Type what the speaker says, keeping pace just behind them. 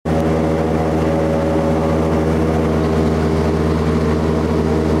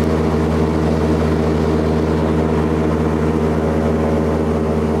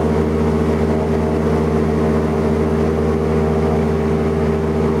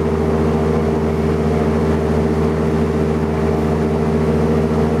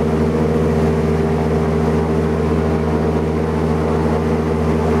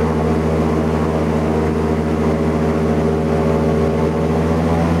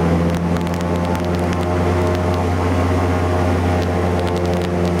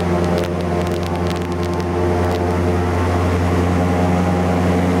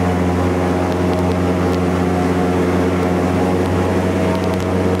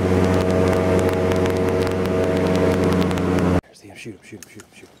shoot him, shoot him, shoot him,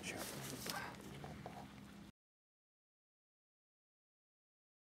 shoot him, shoot him.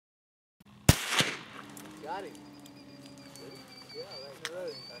 Got him. Yeah, right in the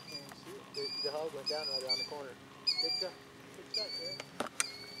road. I can't even see it. The hog went down right around the corner. Good shot. Good shot, Jared.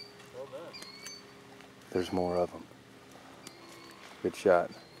 Well done. There's more of them. Good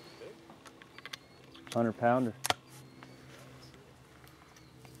shot. 100-pounder.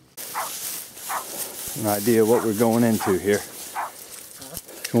 An idea what we're going into here.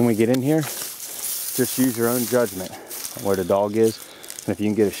 When we get in here, just use your own judgment on where the dog is, and if you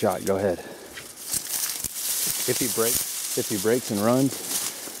can get a shot, go ahead. If he breaks and runs,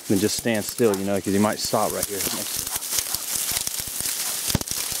 then just stand still, you know, because he might stop right here next to you.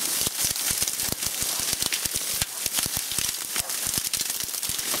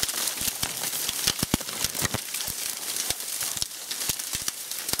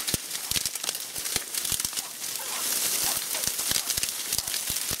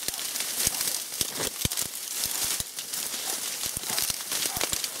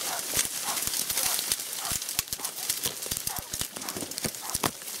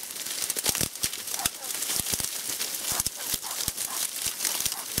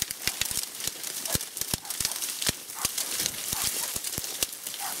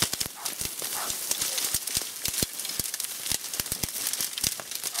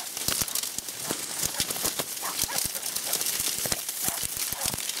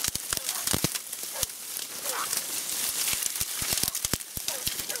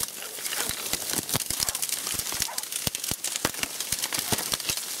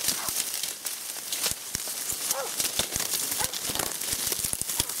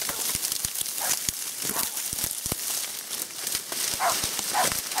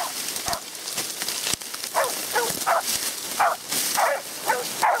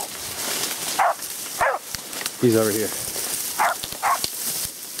 He's over here.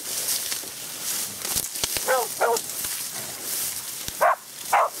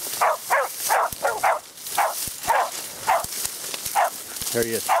 There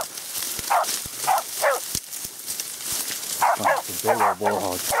he is. Oh, it's a big old bull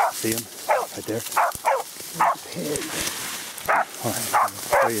hog. See him? Right there. Pig. All right.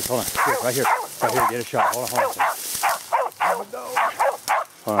 There he is. Hold on. Here, right here. Right here. Get a shot. Hold on. Hold on.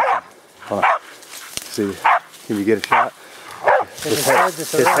 Hold on. Hold on. See, can you get a shot? His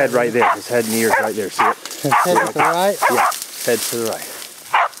head right there. His head and ears right there. See it? His head to the right? Yeah. Head to the right.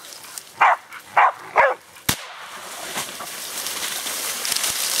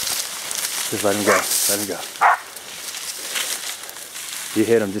 Just let him go. Let him go. You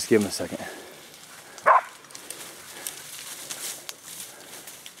hit him. Just give him a second.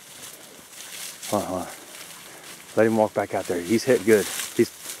 Hold on, hold on. Let him walk back out there. He's hit good. He's.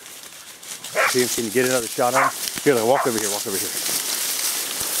 See him? Can you get another shot on him? Here, walk over here. Walk over here.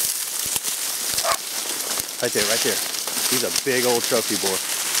 Right there. Right there. He's a big old trophy boy.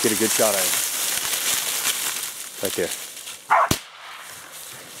 Get a good shot at him. Right there.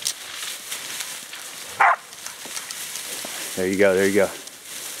 There you go, there you go.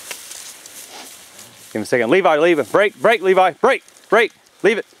 Give him a second. Levi, leave it. Break, Levi. Break.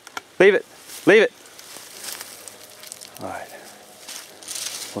 Leave it. Leave it. All right.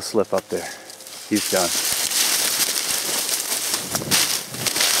 We'll slip up there. He's done.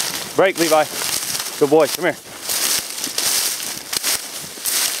 Break, Levi. Good boy. Come here.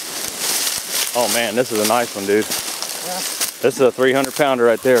 Oh man, this is a nice one, dude. Yeah. This is a 300-pounder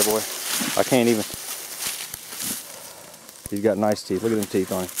right there, boy. I can't even. He's got nice teeth. Look at them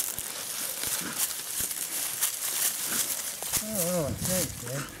teeth on him. Oh, thanks,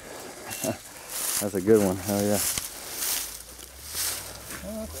 man. That's a good one. Hell yeah.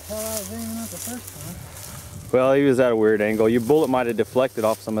 Well, what the hell I was aiming at the first time? Well, he was at a weird angle. Your bullet might have deflected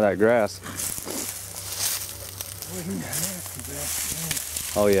off some of that grass. Boy, he's nasty,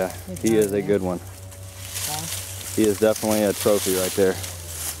 grass. Oh yeah, he is a good one. Huh? He is definitely a trophy right there.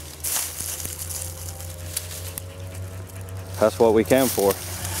 That's what we came for.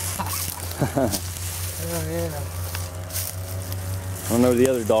 Oh yeah. I don't know where the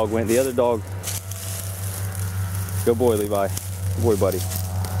other dog went. The other dog. Good boy, Levi. Good boy, buddy. This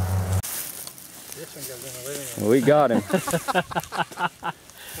one goes in the living room. We got him.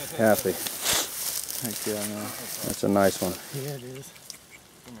 Happy. Heck yeah, man. That's a nice one. Yeah, it is.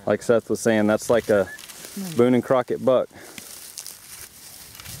 Like Seth was saying, that's like a Boone and Crockett buck.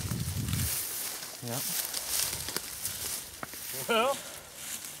 Yep. Well,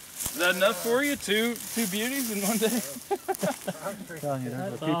 is that enough for you? Two beauties in one day? I'm telling you,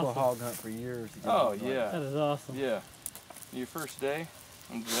 there's people hog hunt for years. Oh yeah. That is awesome. Yeah. Your first day?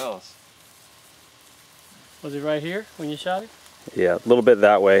 I'm jealous. Was he right here when you shot him? Yeah, a little bit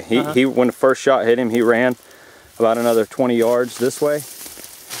that way. He when the first shot hit him, he ran about another 20 yards this way.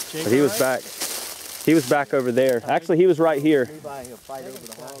 But he was back. He was back over there. Actually, he was right here.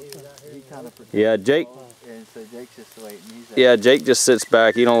 Yeah, Jake. And so Jake's just waiting. Yeah, Jake just sits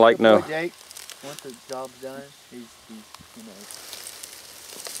back. He don't like no. Jake, once the job's done, he's you know.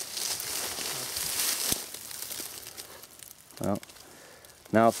 Well,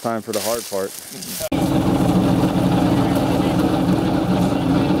 now it's time for the hard part.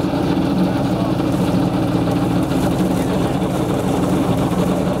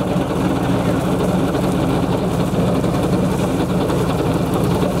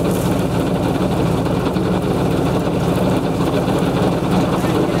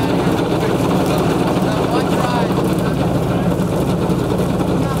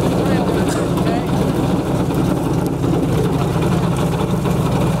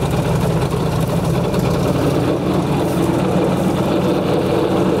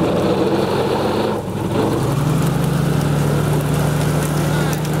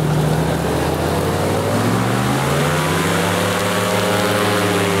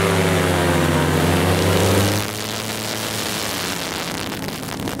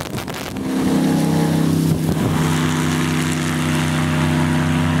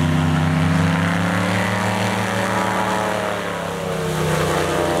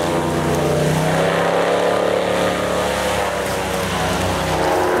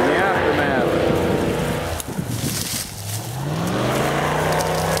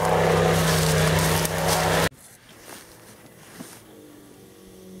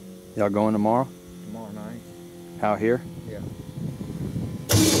 Y'all going tomorrow? Tomorrow night. Out here? Yeah.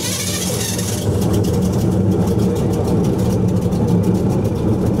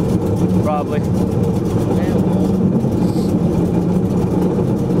 Probably.